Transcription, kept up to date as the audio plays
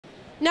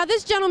Now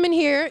this gentleman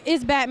here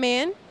is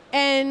Batman,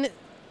 and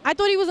I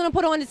thought he was gonna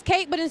put on his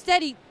cape, but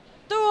instead he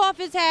threw off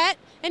his hat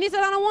and he said,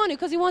 I don't want to,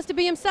 because he wants to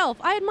be himself.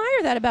 I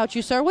admire that about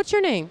you, sir. What's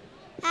your name?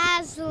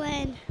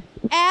 Aslan.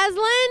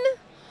 Aslan?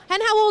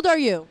 And how old are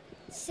you?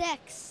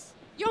 6.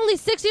 You're only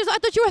 6 years old? I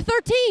thought you were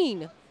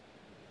 13.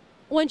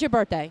 When's your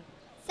birthday?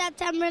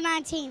 September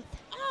 19th.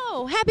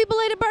 Oh, happy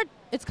belated birthday.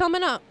 It's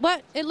coming up.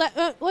 What?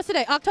 What's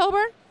today?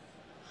 October?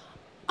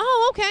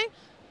 Oh, okay.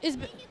 I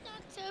think it's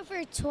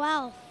October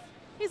 12th.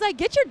 He's like,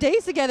 get your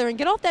days together and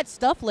get off that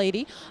stuff,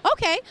 lady.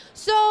 Okay,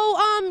 so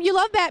you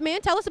love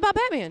Batman. Tell us about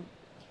Batman.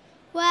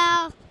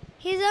 Well,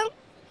 he's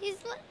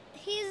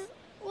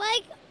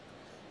like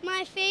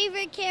my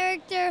favorite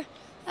character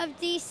of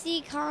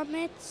DC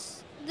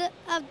Comics,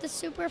 of the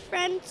Super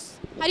Friends.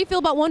 How do you feel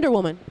about Wonder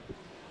Woman?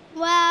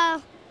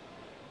 Well,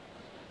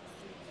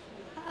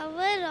 a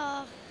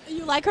little.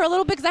 You like her a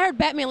little bit? Because I heard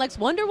Batman likes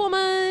Wonder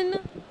Woman.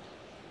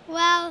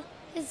 Well,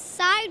 his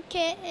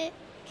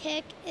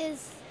sidekick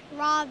is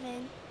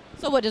Robin.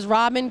 So what, does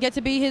Robin get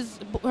to be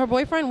her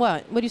boyfriend?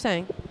 What are you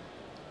saying?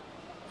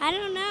 I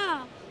don't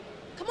know.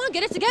 Come on,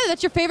 get it together.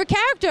 That's your favorite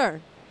character.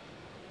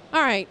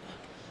 All right.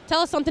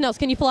 Tell us something else.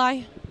 Can you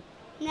fly?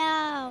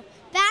 No.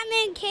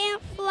 Batman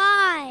can't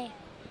fly.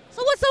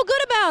 So what's so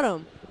good about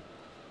him?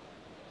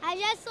 I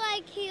just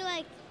like he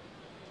like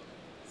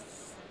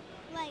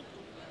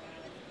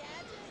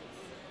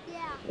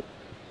yeah.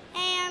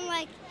 And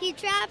like he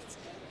traps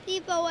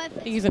people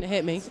with He's gonna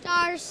hit me.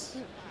 Stars.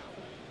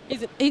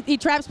 He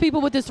traps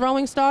people with his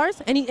throwing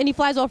stars, and he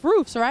flies off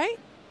roofs, right?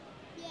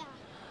 Yeah.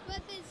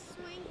 With his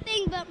swing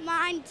thing, but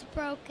mine's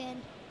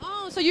broken.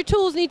 Oh, so your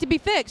tools need to be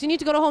fixed. You need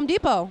to go to Home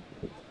Depot.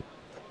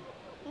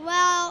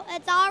 Well,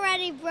 it's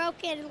already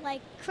broken, like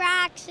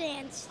cracks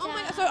and stuff. Oh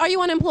my God. So are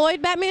you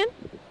unemployed, Batman?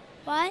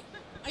 What?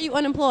 Are you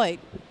unemployed?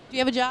 Do you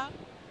have a job?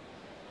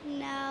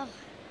 No.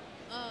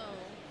 Oh.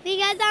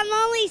 Because I'm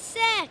only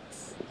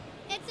 6.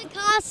 It's a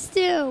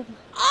costume.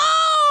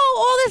 Oh,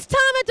 all this time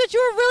I thought you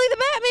were really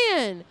the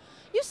Batman.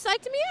 You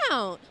psyched me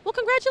out. Well,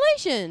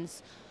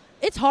 congratulations.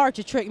 It's hard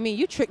to trick me.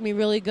 You tricked me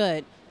really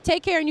good.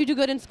 Take care and you do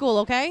good in school,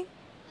 okay?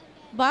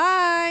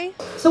 Bye.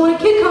 So when a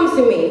kid comes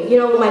to me, you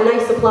know, with my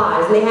nice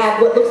supplies, and they have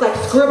what looks like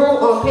scribble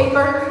on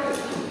paper,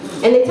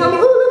 and they tell me,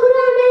 ooh, look what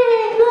I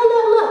made,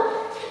 look.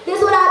 This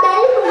is what I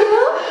made for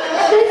you.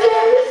 This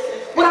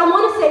is, what I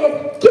want to say is,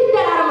 get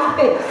that out of my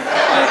face.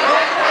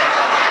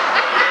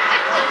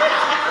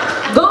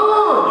 Go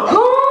on.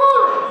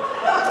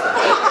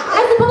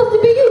 That's supposed to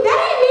be you. That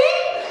ain't me.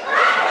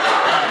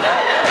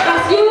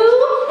 That's you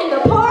in the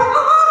park.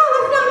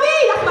 That's not me.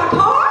 That's my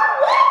car.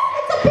 What?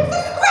 It's a piece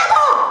of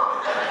scribble.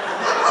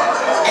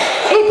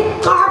 It's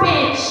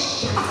garbage.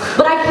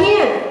 But I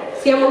can.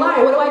 See, I'm a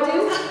liar. What do?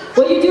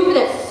 What do you do for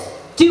that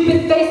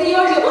stupid face of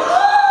yours? You go, oh,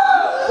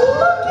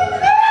 look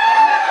at that.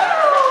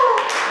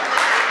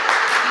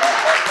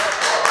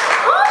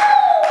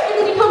 Oh, and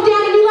then you come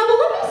down and you level.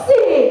 Let me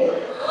see.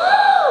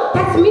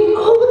 That's me.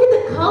 Oh, look at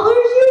the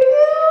colors you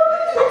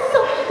use. That's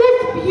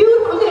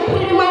beautiful. I'm going to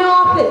put it in my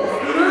office.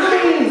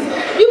 Nice.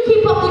 You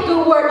keep up the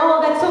good work.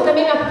 Oh, that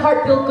made my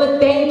heart feel good.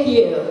 Thank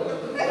you.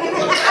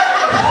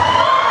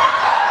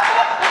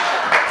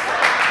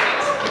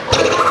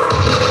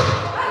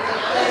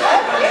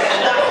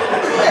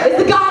 It's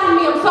the God in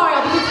me. I'm sorry.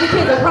 I'll be good to the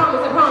kids. I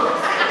promise.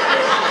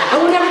 I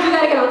will never do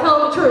that again. I'll tell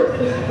them the truth.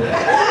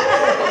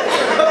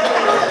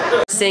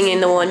 Singing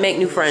the one, Make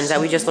New Friends,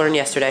 that we just learned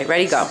yesterday.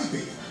 Ready, go.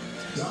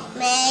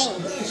 Make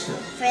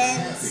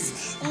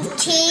friends,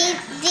 keep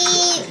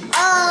the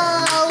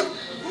old.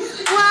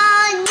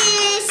 One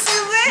is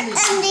silver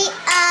and the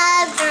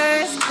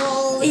other's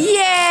gold.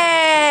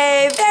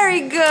 Yay!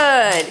 Very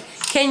good.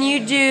 Can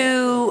you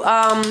do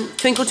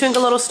Twinkle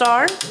Twinkle Little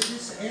Star?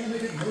 Twinkle,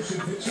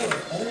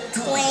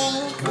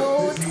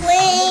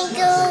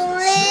 twinkle,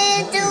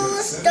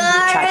 little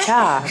star.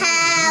 Cha-cha.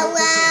 How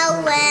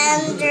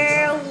I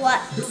wonder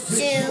what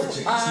you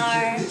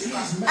are.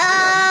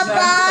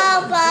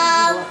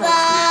 Above the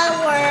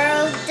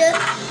world,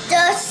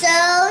 the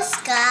so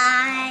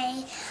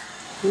sky.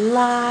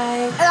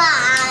 Like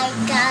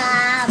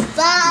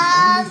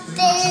above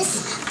this.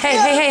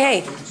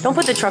 Hey. Don't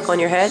put the truck on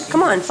your head.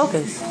 Come on,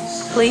 focus.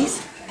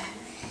 Please.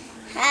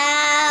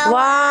 How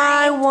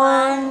I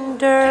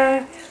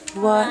wonder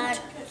what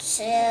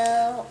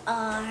you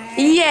are.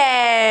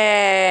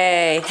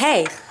 Yay!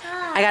 Hey,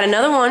 I got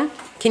another one.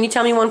 Can you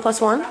tell me 1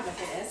 + 1?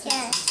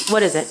 Yes.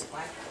 What is it?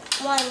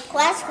 1 +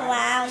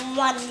 1,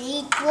 1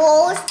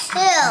 equals 2.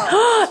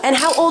 And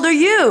how old are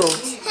you? 2.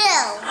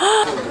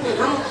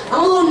 I'm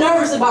a little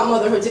nervous about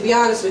motherhood, to be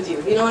honest with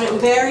you. You know, and I'm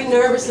very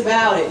nervous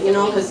about it, you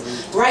know, because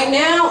right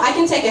now I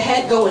can take a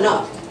head going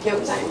up. You know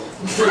what I'm saying?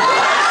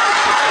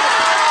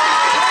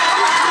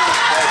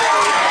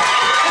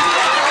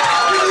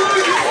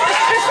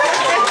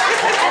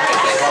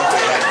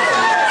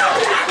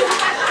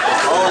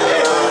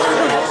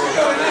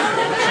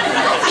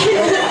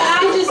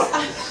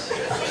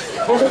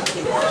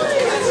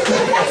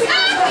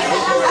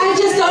 I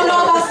just don't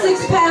know about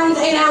 6 pounds,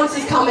 8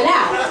 ounces coming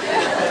out.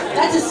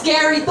 That's a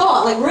scary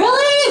thought. Like,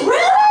 really?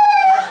 Really?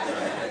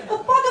 The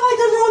fuck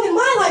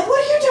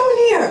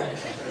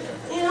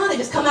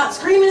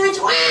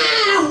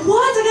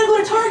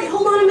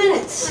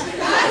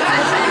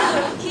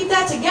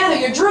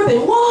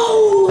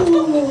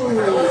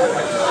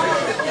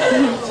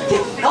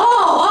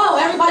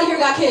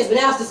kids, but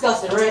now it's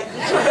disgusting, right?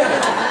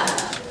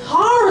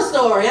 Horror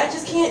story. I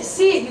just can't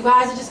see it, you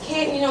guys. I just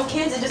can't, you know,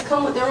 kids that just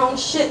come with their own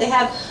shit. They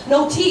have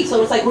no teeth,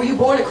 so it's like, were you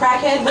born a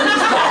crackhead?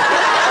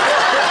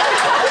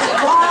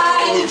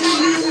 Why did you...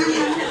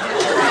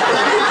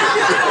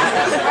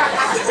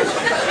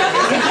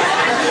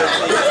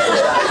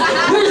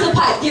 Where's the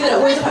pipe? Give it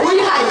up. Where's the pipe? Where are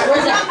you hiding it?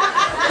 Where's that?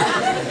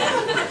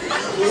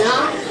 You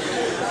know?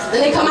 Then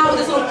they come out with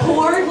this little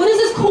cord. What is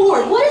this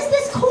cord? What is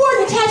this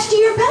cord attached to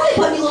your belly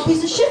button, you little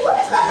piece of shit? What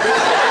is that?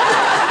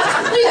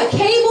 What do you have,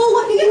 cable?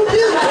 What do you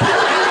do?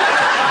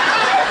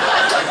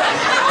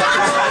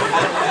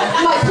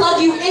 Might plug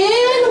you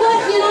in?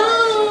 What, you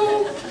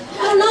know?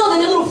 I don't know.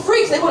 Then they're little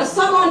freaks. They want to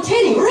suck on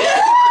titty. Really?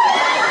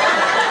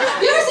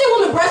 You ever see a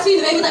woman breastfeeding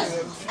the baby like...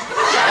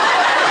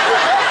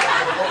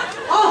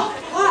 Oh,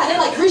 God, they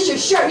like grease your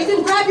shirt. You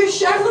can grab your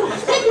shirt, a little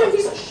ignorant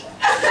piece of shit.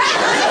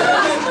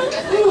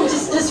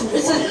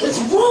 It's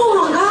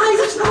wrong, guys.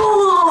 It's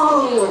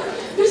wrong.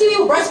 You ever see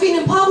people breastfeeding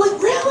in public?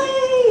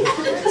 Really?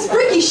 That's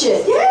freaky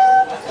shit. Yeah?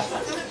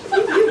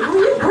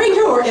 You bring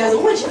your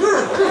orgasm with you,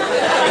 huh?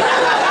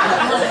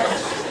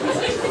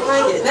 I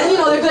like it. Then, you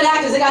know, they're good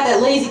actors. They got that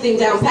lazy thing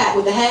down pat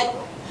with the head.